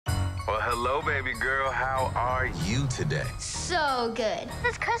Well, hello, baby girl. How are you today? So good.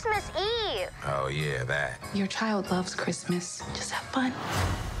 It's Christmas Eve. Oh, yeah, that. Your child loves Christmas. Just have fun.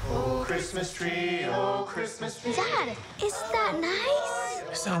 Oh, Christmas tree, oh, Christmas tree. Dad, is that nice?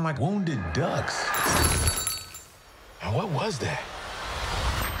 They sound like wounded ducks. Now, what was that?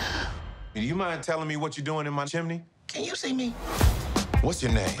 Do you mind telling me what you're doing in my chimney? Can you see me? What's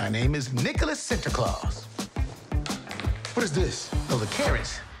your name? My name is Nicholas Santa Claus. What is this? Oh, the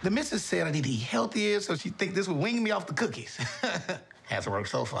carrots. The missus said I need to eat healthier, so she think this will wing me off the cookies. Hasn't worked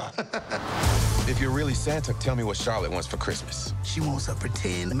so far. If you're really Santa, tell me what Charlotte wants for Christmas. She wants a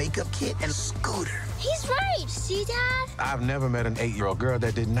pretend makeup kit and a scooter. He's right. See, Dad? I've never met an 8-year-old girl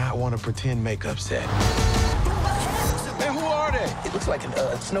that did not want a pretend makeup set. Man, who are they? It looks like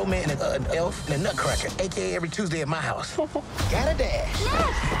a snowman and an elf and a nutcracker, a.k.a. every Tuesday at my house. Got a dash. Yes.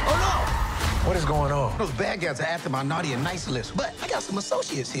 Oh, What is going on? no. Those bad guys are after my naughty and nice list, but I got some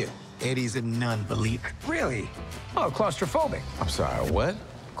associates here. Eddie's a non-believer. Really? Oh, claustrophobic. I'm sorry, what?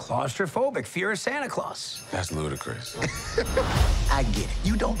 Claustrophobic, fear of Santa Claus. That's ludicrous. I get it.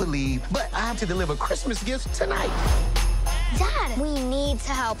 You don't believe, but I have to deliver Christmas gifts tonight. Dad, we need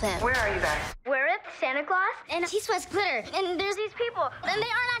to help him. Where are you guys? We're at Santa Claus, and he sweats glitter, and there's these people, and they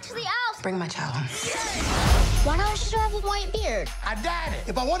aren't actually elves. Bring my child home. Why don't you just have a white beard? I dyed it.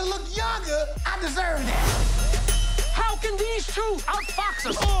 If I want to look younger, I deserve that. How can these two outfox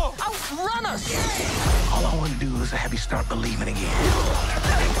us? Outrun us? All I want to do is have you start believing again.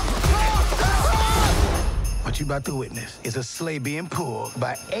 What you about to witness is a sleigh being pulled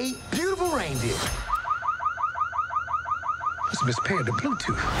by 8 beautiful reindeer. It's mispaired to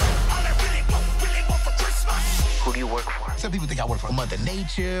Bluetooth. Who do you work for? Some people think I work for Mother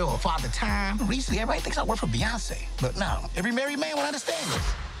Nature or Father Time. Recently, everybody thinks I work for Beyonce. But no, every married man will understand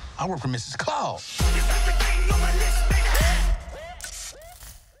this. I work for Mrs. Claus.